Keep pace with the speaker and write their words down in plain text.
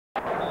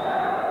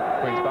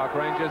Queen's Park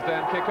Rangers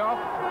then kick off.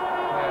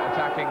 They're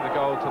attacking the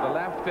goal to the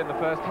left in the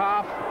first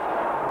half.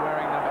 And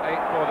wearing number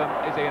 8 for them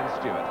is Ian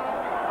Stewart.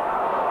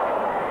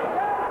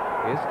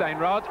 Here's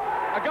Stainrod.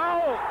 A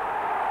goal!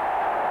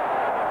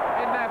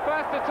 In their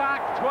first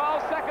attack,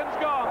 12 seconds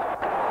gone.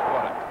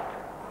 What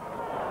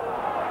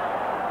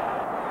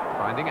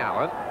finding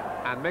Allen.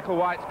 And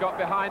Micklewhite's got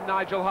behind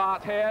Nigel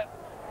Hart here.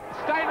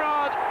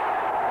 Stainrod!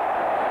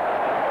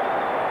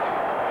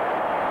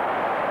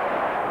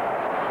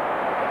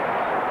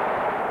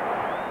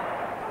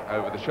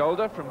 Over the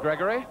shoulder from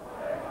Gregory.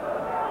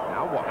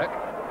 Now Waddock.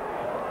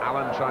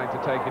 Allen trying to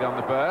take it on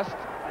the burst.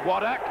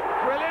 Waddock,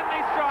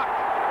 brilliantly struck.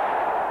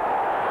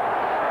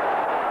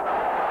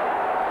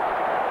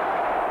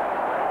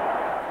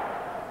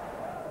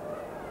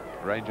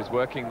 Rangers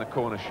working the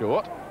corner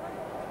short.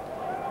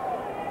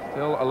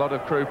 Still a lot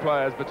of Crewe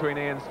players between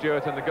Ian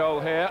Stewart and the goal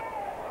here.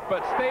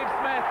 But Steve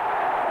Smith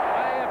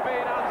may have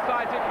been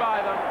unsighted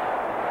by them.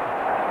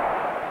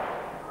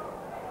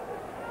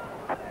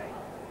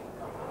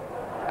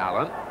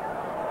 Allen.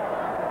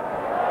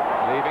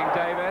 Leaving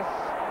Davis.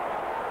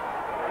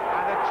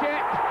 And a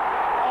chip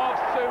of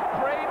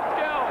supreme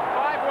skill.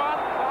 5-1,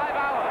 Clive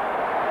Allen.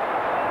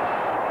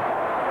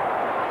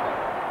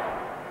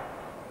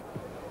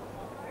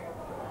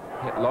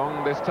 Hit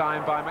long this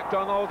time by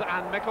MacDonald,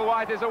 and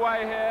Micklewhite is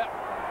away here.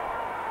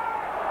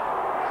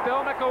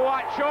 Still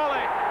Micklewhite,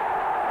 surely.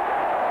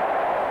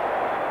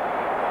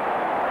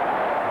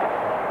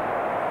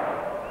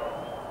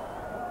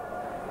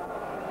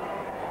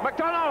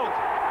 MacDonald!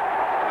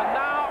 And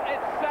now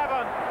it's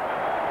 7.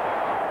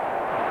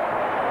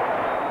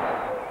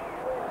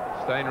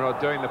 Stainrod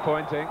doing the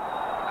pointing,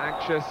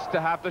 anxious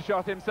to have the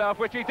shot himself,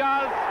 which he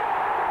does.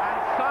 And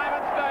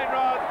Simon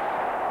Stainrod,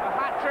 a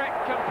hat-trick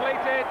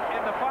completed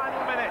in the final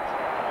minute.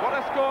 What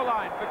a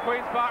scoreline for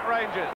Queen's Park Rangers.